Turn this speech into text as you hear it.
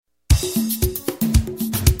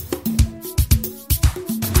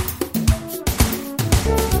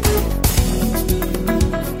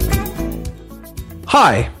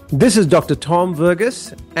Hi, this is Dr. Tom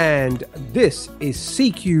Verghese, and this is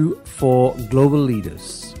CQ for Global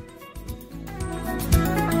Leaders.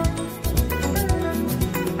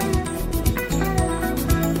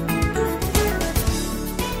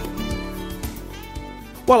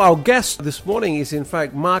 Well, our guest this morning is in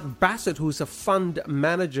fact Mark Bassett, who's a fund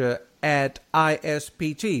manager at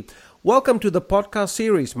ISPT. Welcome to the podcast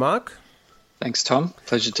series, Mark. Thanks, Tom.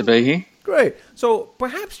 Pleasure to be here. Great. So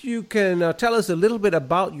perhaps you can tell us a little bit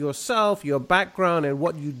about yourself, your background, and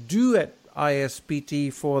what you do at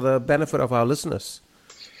ISPT for the benefit of our listeners.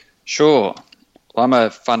 Sure. Well, I'm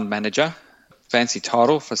a fund manager, fancy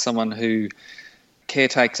title for someone who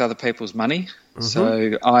caretakes other people's money. Mm-hmm.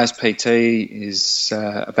 So ISPT is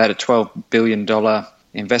about a $12 billion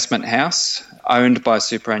investment house owned by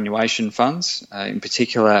superannuation funds, in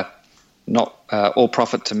particular not all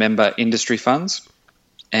profit to member industry funds.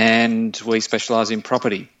 And we specialise in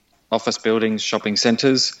property, office buildings, shopping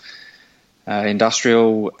centres,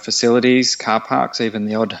 industrial facilities, car parks, even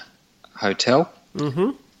the odd hotel.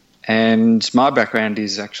 Mm-hmm. And my background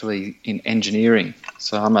is actually in engineering.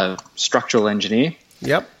 So I'm a structural engineer.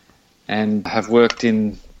 Yep. And have worked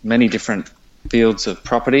in many different fields of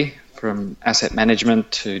property, from asset management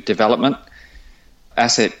to development,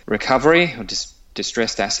 asset recovery, or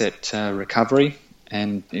distressed asset recovery,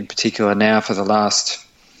 and in particular now for the last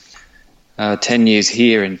 10 years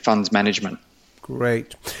here in funds management.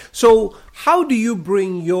 Great. So how do you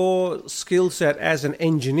bring your skill set as an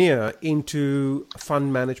engineer into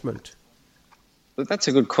fund management? Well, that's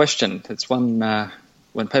a good question. It's one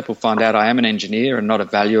when people find out I am an engineer and not a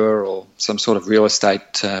valuer or some sort of real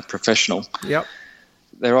estate professional. Yep.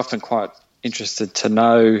 They're often quite interested to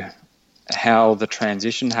know how the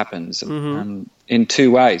transition happens. Mm-hmm. In two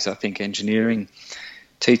ways. I think engineering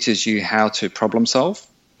teaches you how to problem solve.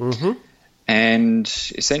 Mm-hmm. And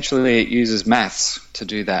essentially it uses maths to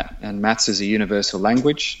do that. And maths is a universal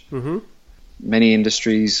language. Mm-hmm. Many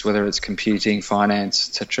industries, whether it's computing, finance,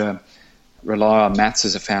 etc., rely on maths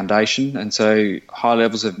as a foundation. And so high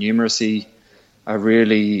levels of numeracy are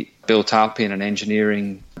really built up in an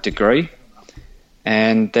engineering degree.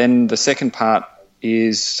 And then the second part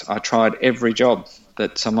is I tried every job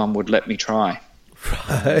that someone would let me try.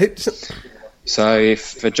 Right. So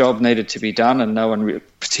if a job needed to be done and no one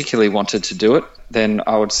particularly wanted to do it, then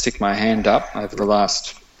I would stick my hand up over the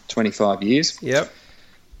last 25 years. Yep.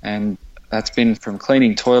 And that's been from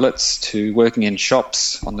cleaning toilets to working in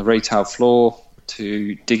shops on the retail floor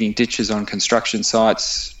to digging ditches on construction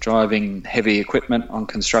sites, driving heavy equipment on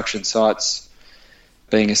construction sites,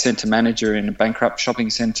 being a centre manager in a bankrupt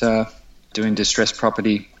shopping centre, doing distressed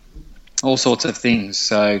property, all sorts of things.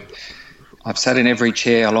 So I've sat in every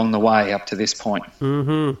chair along the way up to this point.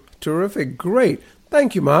 Mm-hmm. Terrific. Great.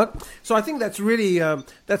 Thank you, Mark. So I think that's really,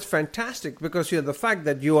 that's fantastic because the fact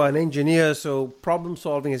that you are an engineer, so problem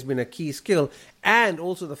solving has been a key skill, and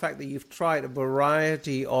also the fact that you've tried a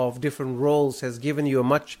variety of different roles has given you a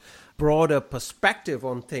much broader perspective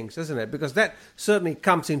on things, isn't it? Because that certainly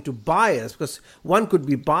comes into bias, because one could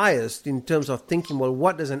be biased in terms of thinking, well,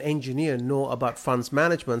 what does an engineer know about funds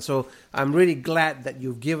management? So I'm really glad that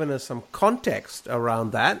you've given us some context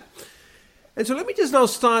around that. And so let me just now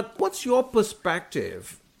start. What's your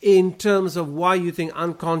perspective in terms of why you think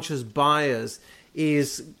unconscious bias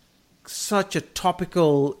is such a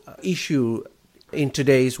topical issue in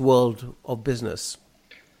today's world of business?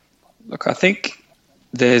 Look, I think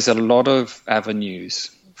there's a lot of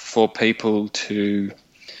avenues for people to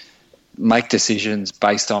make decisions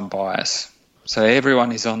based on bias. So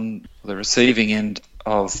everyone is on the receiving end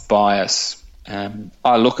of bias.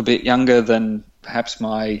 I look a bit younger than perhaps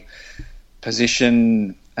my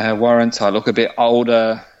position warrants. I look a bit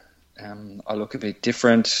older. I look a bit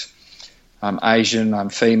different. I'm Asian. I'm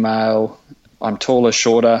female. I'm taller,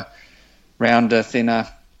 shorter, rounder, thinner.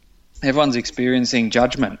 Everyone's experiencing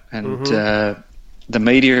judgment, and the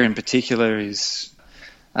media in particular is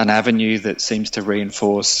an avenue that seems to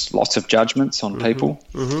reinforce lots of judgments on people.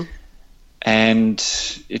 Mm-hmm.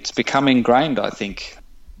 And it's become ingrained, I think.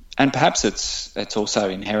 And perhaps it's also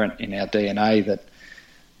inherent in our DNA that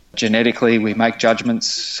genetically we make judgments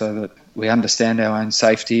so that we understand our own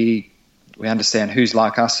safety, we understand who's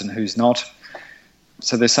like us and who's not.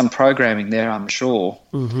 So there's some programming there, I'm sure.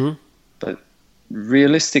 Mm-hmm. But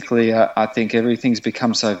realistically, I think everything's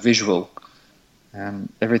become so visual.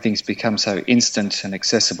 Everything's become so instant and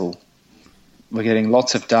accessible. We're getting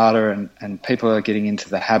lots of data and people are getting into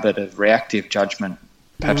the habit of reactive judgment,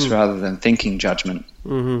 perhaps rather than thinking judgment.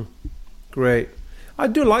 Mm-hmm. Great. I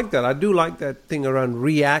do like that. I do like that thing around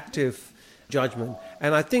reactive judgment.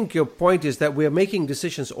 And I think your point is that we're making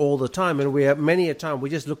decisions all the time, and we are many a time we're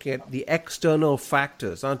just looking at the external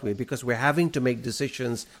factors, aren't we? Because we're having to make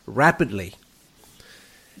decisions rapidly.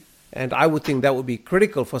 And I would think that would be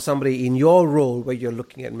critical for somebody in your role where you're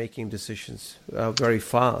looking at making decisions very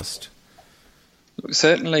fast.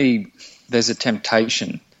 Certainly, there's a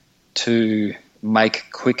temptation to make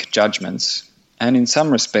quick judgments. And in some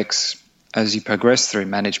respects, as you progress through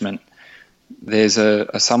management, there's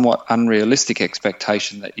a somewhat unrealistic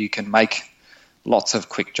expectation that you can make lots of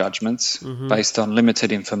quick judgments based on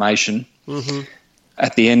limited information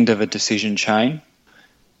at the end of a decision chain.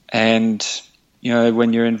 And, you know,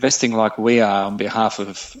 when you're investing like we are on behalf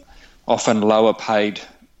of often lower paid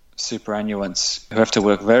superannuants who have to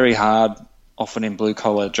work very hard, often in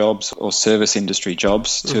blue-collar jobs or service industry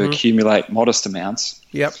jobs, to accumulate modest amounts.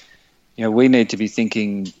 Yep. You know, we need to be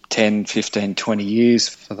thinking 10, 15, 20 years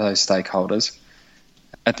for those stakeholders.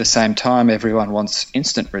 At the same time, everyone wants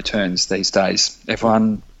instant returns these days.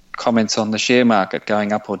 Everyone comments on the share market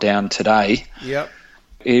going up or down today. Yep.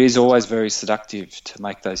 It is always very seductive to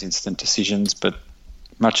make those instant decisions, but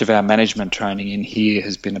much of our management training in here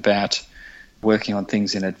has been about working on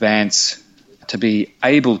things in advance to be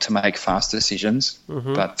able to make fast decisions,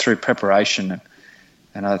 but through preparation.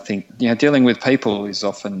 And I think, you know, dealing with people is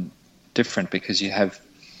often different because you have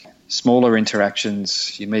smaller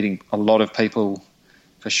interactions, you're meeting a lot of people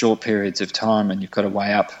for short periods of time, and you've got to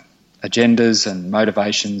weigh up agendas and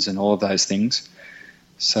motivations and all of those things.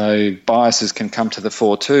 So biases can come to the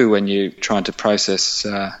fore too when you're trying to process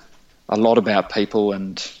a lot about people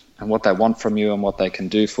and what they want from you and what they can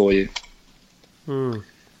do for you.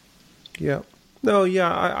 Yeah. No,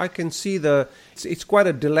 yeah, I can see it's quite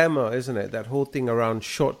a dilemma, isn't it? That whole thing around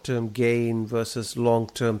short-term gain versus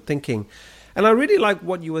long-term thinking. And I really like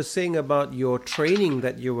what you were saying about your training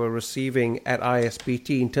that you were receiving at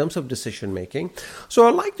ISPT in terms of decision-making. So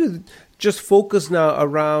I'd like to just focus now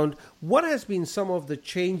around what has been some of the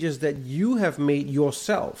changes that you have made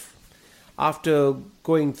yourself after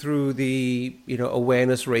going through the, you know,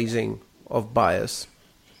 awareness raising of bias.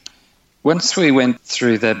 Once we went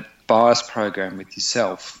through the bias program with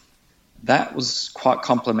yourself, that was quite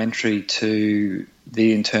complementary to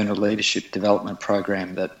the internal leadership development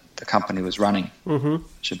program that the company was running,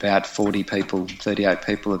 which about 40 people, 38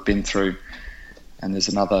 people have been through, and there's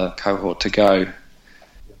another cohort to go.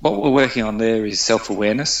 What we're working on there is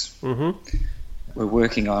self-awareness. We're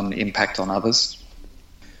working on impact on others.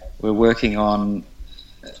 We're working on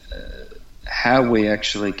how we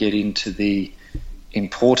actually get into the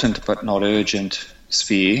important but not urgent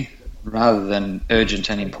sphere, rather than urgent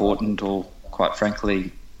and important, or quite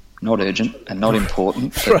frankly, not urgent and not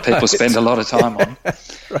important, that people spend a lot of time on.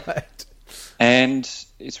 Right. And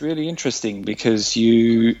it's really interesting because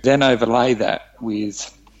you then overlay that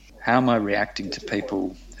with how am I reacting to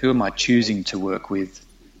people, who am I choosing to work with,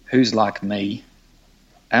 who's like me,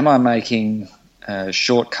 am I making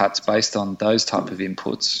shortcuts based on those type of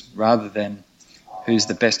inputs rather than who's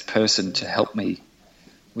the best person to help me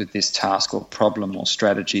with this task or problem or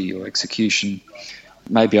strategy or execution.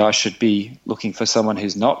 Maybe I should be looking for someone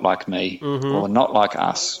who's not like me or not like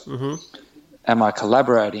us. Am I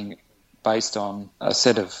collaborating based on a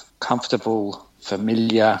set of comfortable,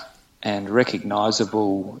 familiar and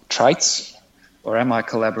recognisable traits, or am I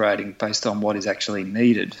collaborating based on what is actually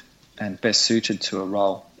needed and best suited to a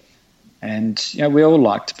role? And, you know, we all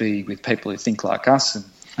like to be with people who think like us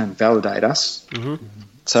and validate us.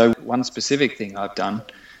 So one specific thing I've done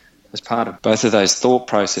as part of both of those thought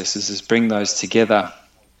processes is bring those together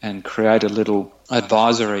and create a little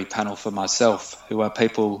advisory panel for myself who are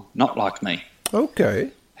people not like me.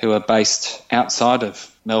 Okay. Who are based outside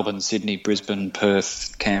of Melbourne, Sydney, Brisbane,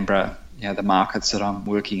 Perth, Canberra, you know, the markets that I'm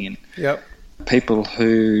working in. Yep. People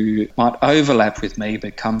who might overlap with me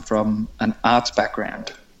but come from an arts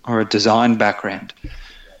background or a design background,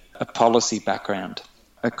 a policy background,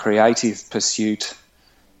 a creative pursuit.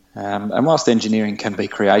 And whilst engineering can be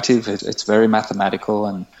creative, it's very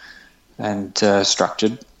mathematical and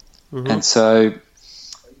structured. And so,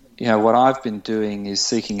 you know, what I've been doing is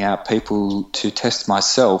seeking out people to test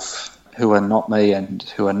myself who are not me and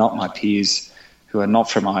who are not my peers, who are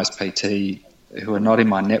not from ISPT, who are not in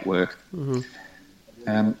my network.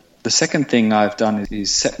 The second thing I've done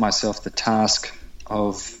is set myself the task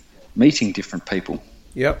of meeting different people.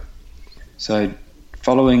 Yep. So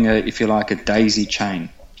following, if you like, a daisy chain.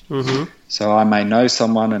 So I may know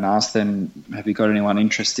someone and ask them, have you got anyone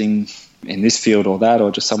interesting in this field or that,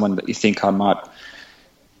 or just someone that you think I might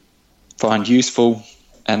find useful,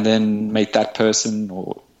 and then meet that person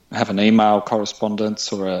or have an email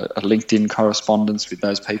correspondence or a LinkedIn correspondence with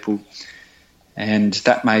those people. And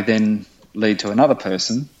that may then lead to another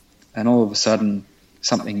person, and all of a sudden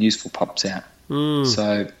something useful pops out.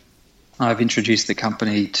 So I've introduced the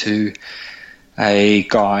company to a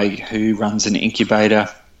guy who runs an incubator,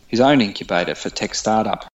 his own incubator for tech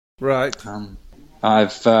startup. Right.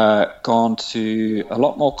 I've gone to a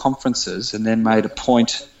lot more conferences and then made a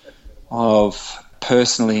point of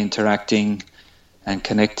personally interacting and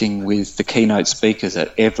connecting with the keynote speakers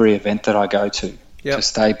at every event that I go to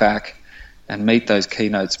stay back and meet those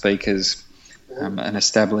keynote speakers and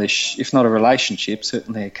establish, if not a relationship,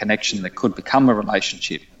 certainly a connection that could become a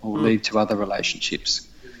relationship or lead to other relationships.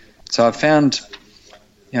 So I've found,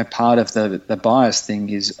 part of the bias thing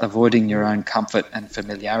is avoiding your own comfort and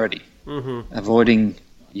familiarity, avoiding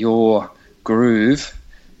your groove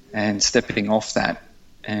and stepping off that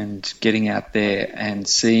and getting out there and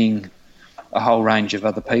seeing a whole range of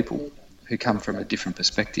other people who come from a different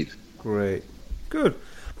perspective. Great. Good.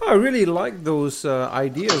 I really like those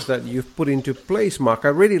ideas that you've put into place, Mark. I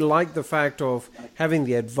really like the fact of having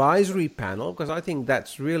the advisory panel, because I think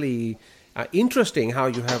that's really interesting how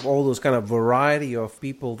you have all those kind of variety of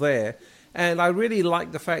people there. And I really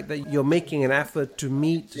like the fact that you're making an effort to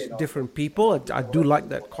meet different people. I do like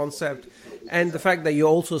that concept. And the fact that you're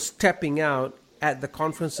also stepping out at the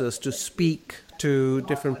conferences to speak to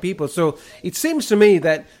different people. So it seems to me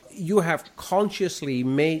that you have consciously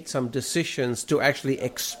made some decisions to actually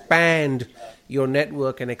expand your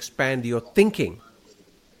network and expand your thinking.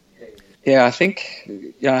 Yeah, I think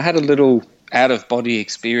I had a little out-of-body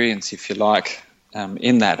experience, if you like,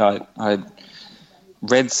 in that. I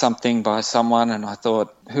read something by someone and I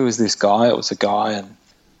thought, who is this guy? It was a guy, and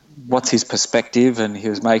what's his perspective? And he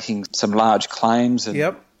was making some large claims.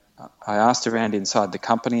 And I asked around inside the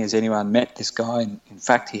company, has anyone met this guy? And in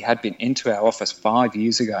fact, he had been into our office 5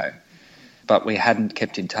 years ago, but we hadn't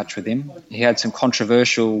kept in touch with him. He had some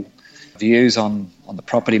controversial views on the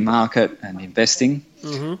property market and investing.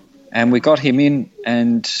 And we got him in,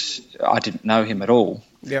 and I didn't know him at all.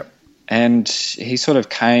 And he sort of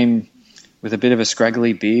came with a bit of a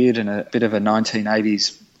scraggly beard and a bit of a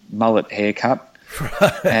 1980s mullet haircut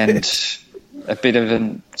and a bit of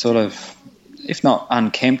a sort of, if not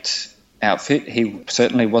unkempt outfit. He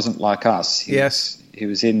certainly wasn't like us. He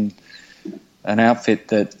was in an outfit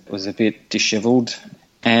that was a bit disheveled.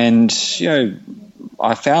 And,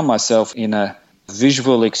 I found myself in a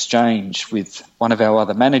visual exchange with one of our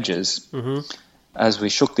other managers as we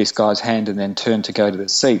shook this guy's hand and then turned to go to the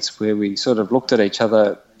seats, where we sort of looked at each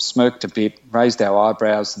other, smirked a bit, raised our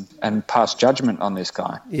eyebrows and passed judgment on this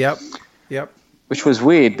guy. Which was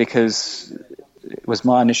weird because it was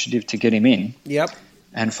my initiative to get him in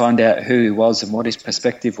and find out who he was and what his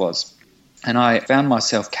perspective was. And I found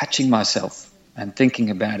myself catching myself and thinking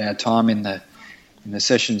about our time in the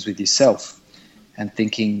sessions with yourself and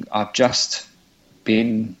thinking, I've just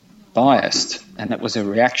been biased, and it was a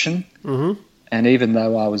reaction. And even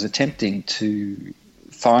though I was attempting to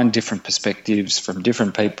find different perspectives from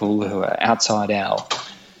different people who are outside our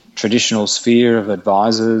traditional sphere of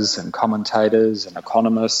advisors and commentators and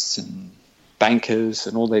economists and bankers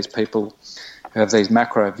and all these people who have these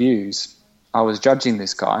macro views, I was judging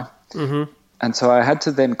this guy. And so I had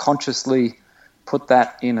to then consciously put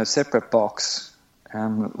that in a separate box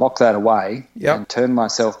and lock that away and turn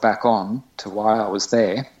myself back on to why I was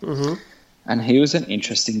there. And he was an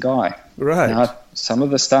interesting guy. Now, some of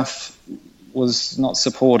the stuff was not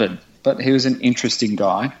supported, but he was an interesting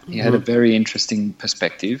guy. He had a very interesting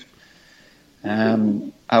perspective.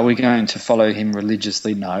 Are we going to follow him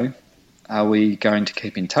religiously? No. Are we going to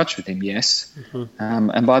keep in touch with him? Yes.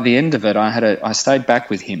 And by the end of it, I stayed back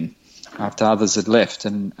with him after others had left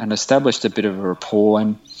and established a bit of a rapport.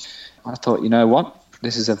 And I thought, you know what?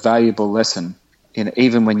 This is a valuable lesson.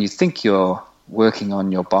 Even when you think you're working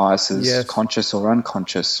on your biases, conscious or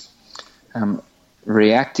unconscious,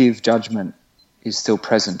 reactive judgment is still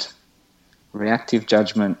present. Reactive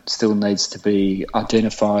judgment still needs to be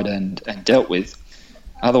identified and dealt with.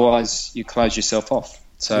 Otherwise, you close yourself off.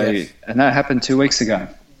 So, and that happened 2 weeks ago.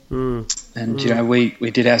 And,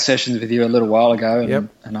 we did our sessions with you a little while ago,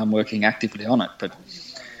 and I'm working actively on it. But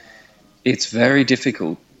it's very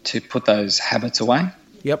difficult to put those habits away.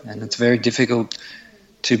 And it's very difficult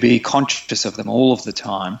to be conscious of them all of the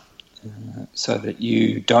time so that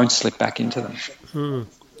you don't slip back into them.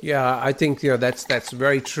 Yeah, I think that's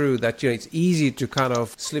very true, that it's easy to kind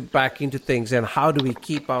of slip back into things, and how do we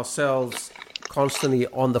keep ourselves constantly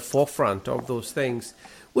on the forefront of those things,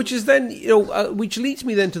 which is then which leads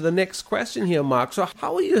me then to the next question here, Mark. So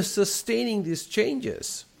how are you sustaining these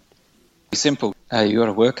changes? Simple. You got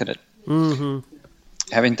to work at it.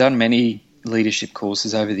 Having done many leadership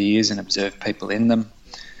courses over the years and observed people in them,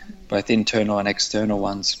 both internal and external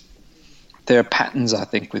ones, there are patterns, I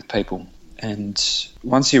think, with people. And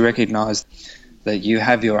once you recognise that you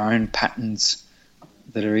have your own patterns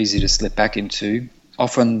that are easy to slip back into,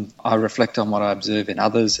 often I reflect on what I observe in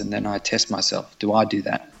others and then I test myself. Do I do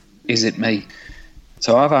that? Is it me?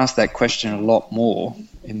 So I've asked that question a lot more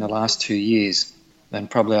in the last 2 years than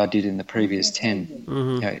probably I did in the previous 10.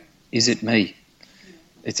 Mm-hmm. Is it me?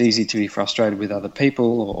 It's easy to be frustrated with other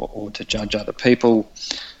people or to judge other people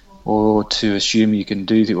or to assume you can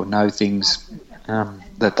do or know things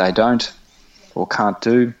that they don't or can't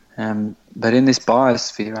do. But in this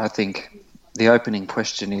biosphere, I think the opening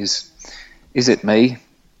question is it me?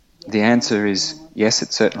 The answer is yes,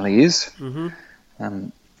 it certainly is. Mm-hmm.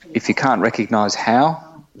 If you can't recognise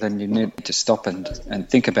how, then you need to stop and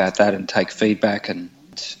think about that and take feedback and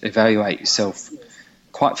evaluate yourself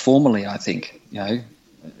quite formally, I think.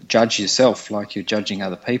 Judge yourself like you're judging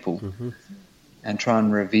other people. Mm-hmm. And try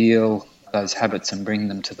and reveal those habits and bring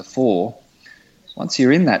them to the fore. Once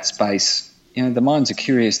you're in that space, the mind's a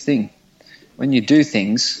curious thing. When you do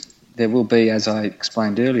things, there will be, as I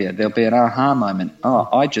explained earlier, there'll be an aha moment. Oh,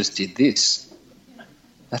 I just did this.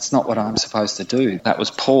 That's not what I'm supposed to do. That was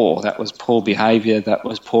poor. That was poor behaviour. That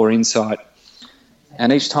was poor insight.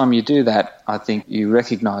 And each time you do that, I think you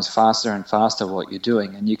recognise faster and faster what you're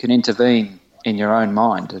doing, and you can intervene in your own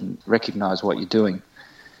mind and recognise what you're doing.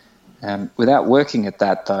 Without working at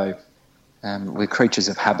that, though, we're creatures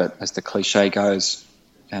of habit, as the cliche goes,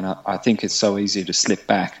 and I think it's so easy to slip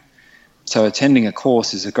back. So attending a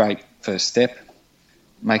course is a great first step.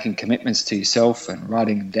 Making commitments to yourself and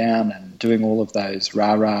writing them down and doing all of those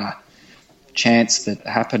rah-rah chants that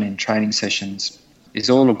happen in training sessions is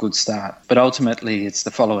all a good start. But ultimately, it's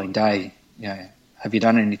the following day. Have you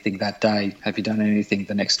done anything that day? Have you done anything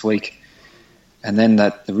the next week? And then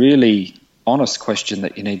the really honest question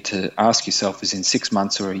that you need to ask yourself is, in 6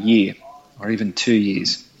 months or a year or even 2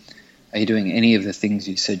 years, are you doing any of the things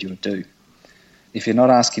you said you would do? If you're not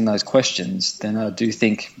asking those questions, then I do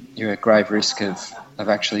think you're at grave risk of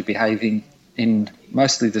actually behaving in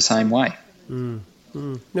mostly the same way.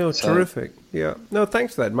 No, terrific. Yeah. No,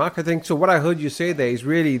 thanks for that, Mark. I think so. What I heard you say there is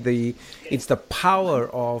really it's the power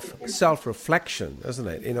of self-reflection, isn't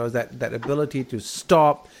it? That ability to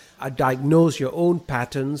stop, diagnose your own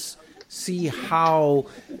patterns, see how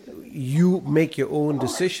you make your own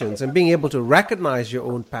decisions, and being able to recognize your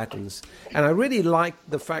own patterns. And I really like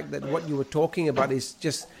the fact that what you were talking about is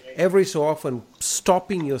just every so often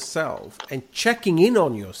stopping yourself and checking in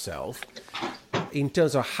on yourself in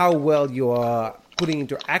terms of how well you are putting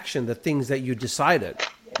into action the things that you decided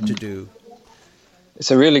to do.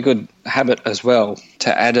 It's a really good habit as well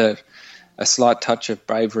to add a slight touch of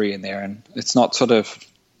bravery in there, and it's not sort of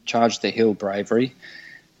charge the hill bravery.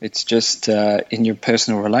 It's just in your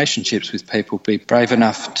personal relationships with people, be brave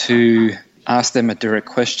enough to ask them a direct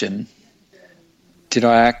question. Did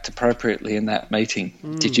I act appropriately in that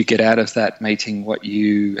meeting? Did you get out of that meeting what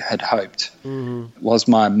you had hoped? Mm-hmm. Was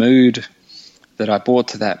my mood that I brought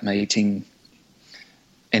to that meeting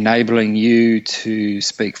enabling you to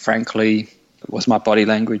speak frankly? Was my body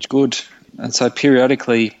language good? And so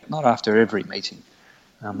periodically, not after every meeting,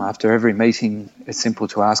 after every meeting, it's simple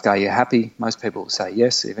to ask, are you happy? Most people will say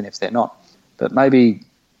yes, even if they're not. But maybe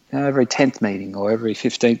every 10th meeting or every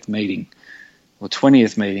 15th meeting or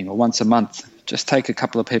 20th meeting or once a month, just take a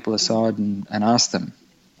couple of people aside and ask them,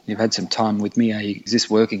 you've had some time with me, is this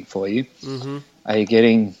working for you? Mm-hmm. Are you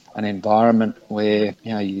getting an environment where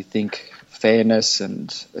you think fairness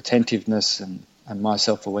and attentiveness and my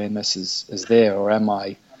self-awareness is there, or am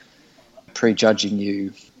I prejudging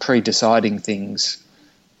you, pre-deciding things?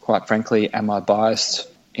 Quite frankly, am I biased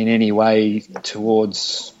in any way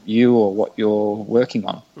towards you or what you're working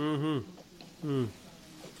on? Mm-hmm.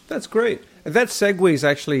 That's great. That segues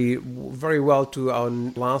actually very well to our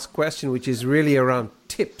last question, which is really around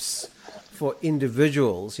tips for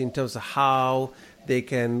individuals in terms of how they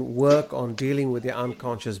can work on dealing with their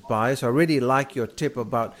unconscious bias. I really like your tip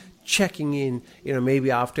about checking in,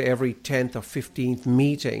 maybe after every 10th or 15th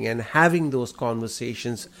meeting and having those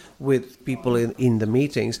conversations with people in the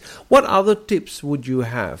meetings. What other tips would you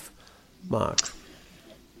have, Mark?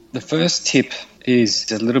 The first tip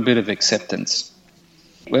is a little bit of acceptance.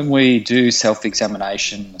 When we do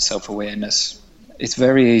self-examination, self-awareness, it's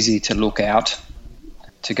very easy to look out,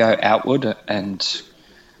 to go outward and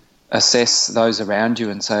assess those around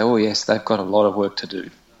you and say, oh yes, they've got a lot of work to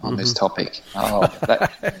do on this topic. Oh,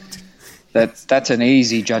 that's an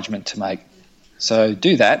easy judgment to make. So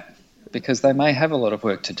do that, because they may have a lot of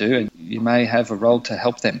work to do and you may have a role to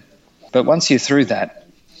help them. But once you're through that,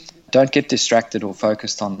 don't get distracted or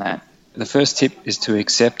focused on that. The first tip is to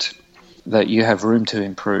accept that you have room to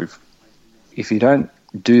improve. If you don't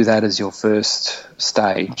do that as your first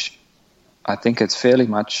stage, I think it's fairly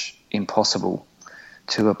much impossible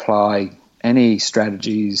to apply any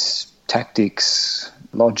strategies, tactics,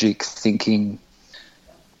 logic, thinking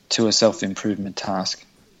to a self-improvement task.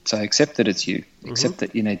 So accept that it's you, accept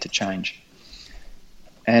that you need to change.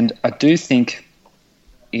 And I do think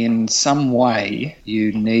in some way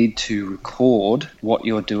you need to record what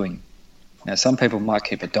you're doing. Now, some people might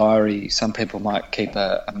keep a diary, some people might keep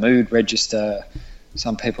a mood register,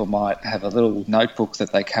 some people might have a little notebook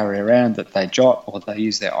that they carry around that they jot, or they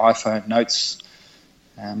use their iPhone notes.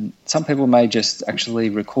 Some people may just actually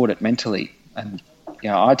record it mentally, and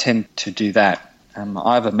I tend to do that.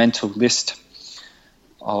 I have a mental list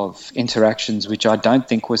of interactions which I don't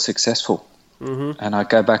think were successful, and I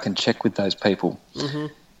go back and check with those people.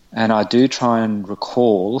 And I do try and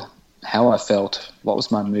recall how I felt, what was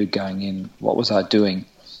my mood going in, what was I doing.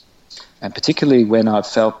 And particularly when I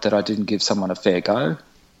felt that I didn't give someone a fair go,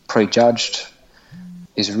 prejudged,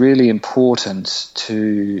 is really important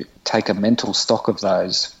to take a mental stock of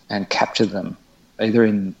those and capture them, either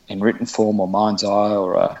in written form or mind's eye,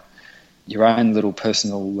 or your own little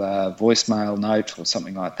personal voicemail note or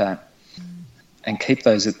something like that, and keep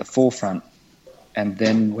those at the forefront. And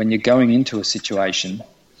then when you're going into a situation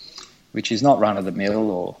which is not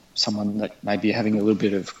run-of-the-mill, or someone that maybe you're having a little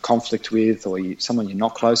bit of conflict with, or someone you're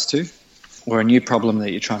not close to, or a new problem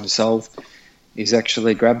that you're trying to solve, is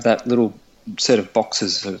actually grab that little set of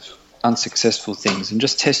boxes of unsuccessful things and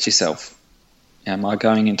just test yourself. Am I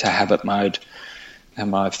going into habit mode?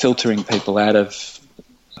 Am I filtering people out of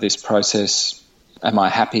this process? Am I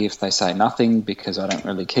happy if they say nothing because I don't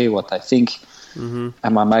really care what they think? Am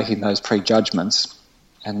I making those prejudgments?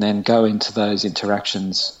 And then go into those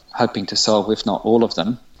interactions hoping to solve, if not all of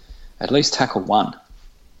them, at least tackle one.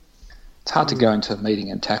 It's hard to go into a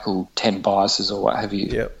meeting and tackle 10 biases or what have you.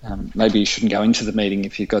 Yep. Maybe you shouldn't go into the meeting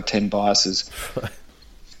if you've got 10 biases.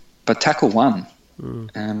 But tackle one.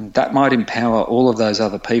 That might empower all of those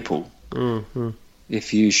other people.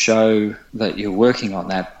 If you show that you're working on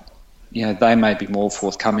that, they may be more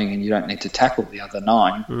forthcoming, and you don't need to tackle the other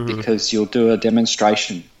 9 because you'll do a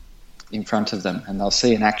demonstration in front of them and they'll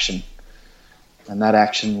see an action. And that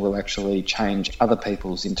action will actually change other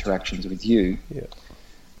people's interactions with you.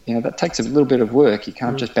 That takes a little bit of work. You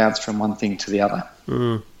can't just bounce from one thing to the other.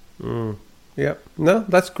 Yep. No,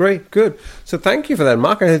 that's great. Good. So thank you for that,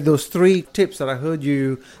 Mark. I had those 3 tips that I heard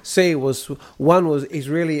you say is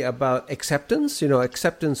really about acceptance,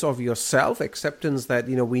 acceptance of yourself, acceptance that,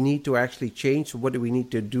 we need to actually change. So what do we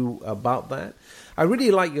need to do about that? I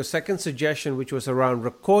really like your second suggestion, which was around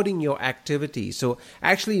recording your activity. So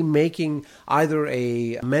actually making either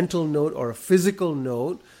a mental note or a physical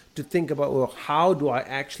note to think about, how do I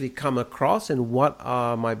actually come across and what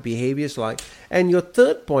are my behaviors like? And your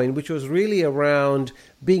third point, which was really around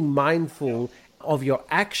being mindful of your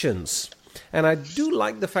actions. And I do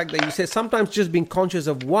like the fact that you said sometimes just being conscious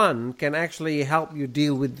of one can actually help you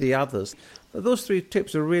deal with the others. Those 3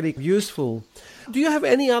 tips are really useful. Do you have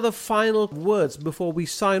any other final words before we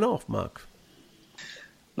sign off, Mark?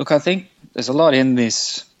 Look, I think there's a lot in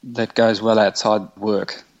this that goes well outside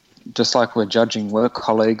work. Just like we're judging work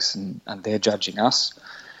colleagues and they're judging us,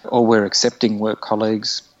 or we're accepting work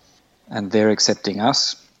colleagues and they're accepting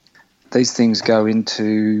us, these things go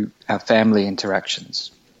into our family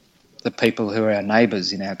interactions, the people who are our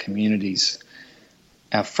neighbours in our communities,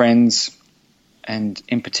 our friends, and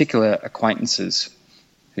in particular acquaintances,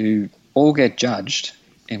 who all get judged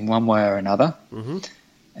in one way or another.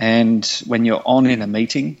 And when you're on in a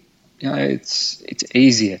meeting, it's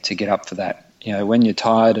easier to get up for that. When you're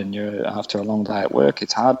tired and you're after a long day at work,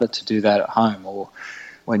 it's harder to do that at home, or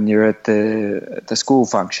when you're at the school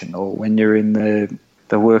function, or when you're in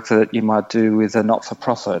the work that you might do with a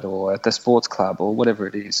not-for-profit or at the sports club or whatever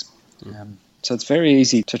it is. So it's very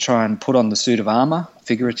easy to try and put on the suit of armour,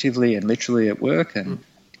 figuratively and literally at work, and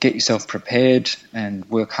get yourself prepared and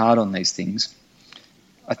work hard on these things.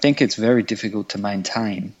 I think it's very difficult to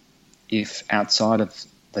maintain if outside of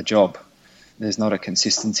the job there's not a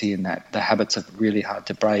consistency in that. The habits are really hard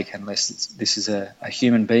to break unless this is a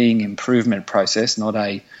human being improvement process, not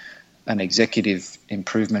an executive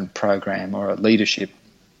improvement program or a leadership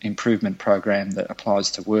improvement program that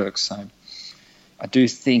applies to work. So I do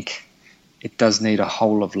think it does need a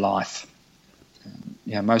whole of life.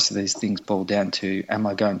 Most of these things boil down to, am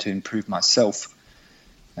I going to improve myself?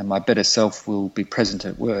 And my better self will be present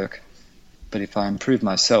at work. But if I improve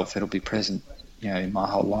myself, it'll be present, in my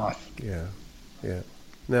whole life. Yeah.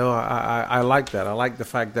 No, I like that. I like the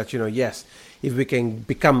fact that, yes, if we can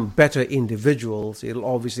become better individuals, it'll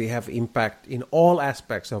obviously have impact in all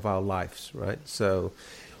aspects of our lives, right? So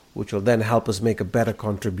which will then help us make a better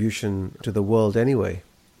contribution to the world anyway.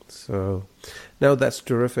 So, no, that's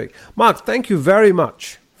terrific. Mark, thank you very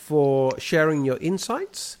much for sharing your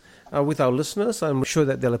insights with our listeners. I'm sure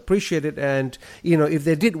that they'll appreciate it. And, if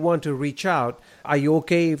they did want to reach out, are you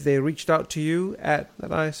okay if they reached out to you at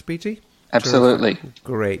ISPT? Absolutely. Terrific.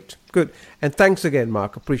 Great. Good. And thanks again,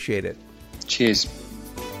 Mark. Appreciate it. Cheers.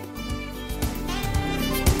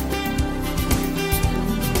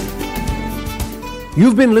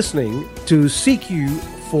 You've been listening to CQ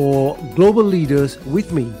for Global Leaders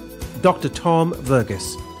with me, Dr. Tom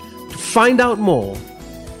Verghese. To find out more,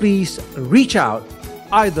 please reach out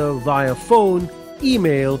either via phone,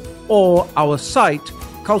 email, or our site,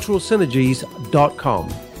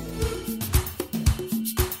 culturalsynergies.com.